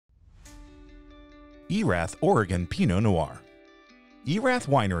Erath, Oregon Pinot Noir. Erath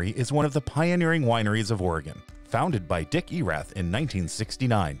Winery is one of the pioneering wineries of Oregon, founded by Dick Erath in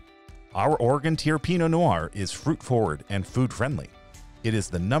 1969. Our Oregon tier Pinot Noir is fruit-forward and food-friendly. It is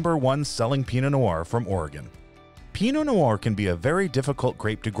the #1 selling Pinot Noir from Oregon. Pinot Noir can be a very difficult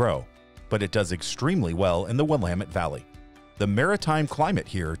grape to grow, but it does extremely well in the Willamette Valley. The maritime climate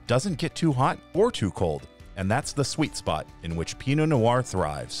here doesn't get too hot or too cold, and that's the sweet spot in which Pinot Noir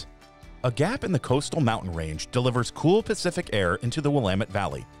thrives. A gap in the coastal mountain range delivers cool Pacific air into the Willamette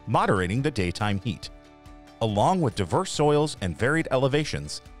Valley, moderating the daytime heat. Along with diverse soils and varied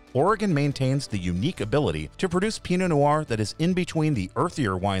elevations, Oregon maintains the unique ability to produce Pinot Noir that is in between the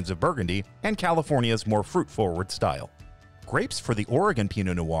earthier wines of Burgundy and California's more fruit-forward style. Grapes for the Oregon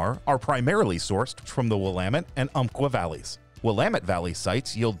Pinot Noir are primarily sourced from the Willamette and Umpqua valleys. Willamette Valley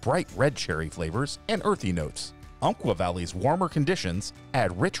sites yield bright red cherry flavors and earthy notes. Umpqua Valley's warmer conditions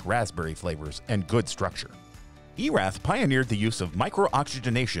add rich raspberry flavors and good structure. Erath pioneered the use of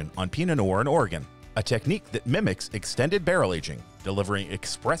micro-oxygenation on Pinot Noir in Oregon, a technique that mimics extended barrel aging, delivering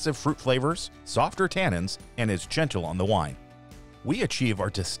expressive fruit flavors, softer tannins, and is gentle on the wine. We achieve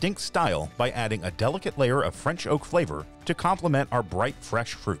our distinct style by adding a delicate layer of French oak flavor to complement our bright,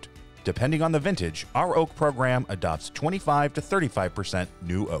 fresh fruit. Depending on the vintage, our oak program adopts 25 to 35%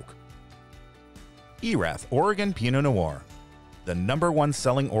 new oak. Erath Oregon Pinot Noir, the #1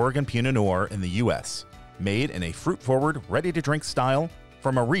 selling Oregon Pinot Noir in the U.S., made in a fruit-forward, ready-to-drink style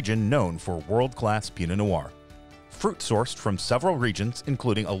from a region known for world-class Pinot Noir. Fruit sourced from several regions,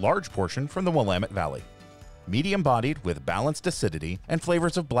 including a large portion from the Willamette Valley. Medium-bodied with balanced acidity and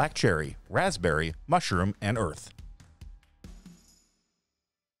flavors of black cherry, raspberry, mushroom, and earth.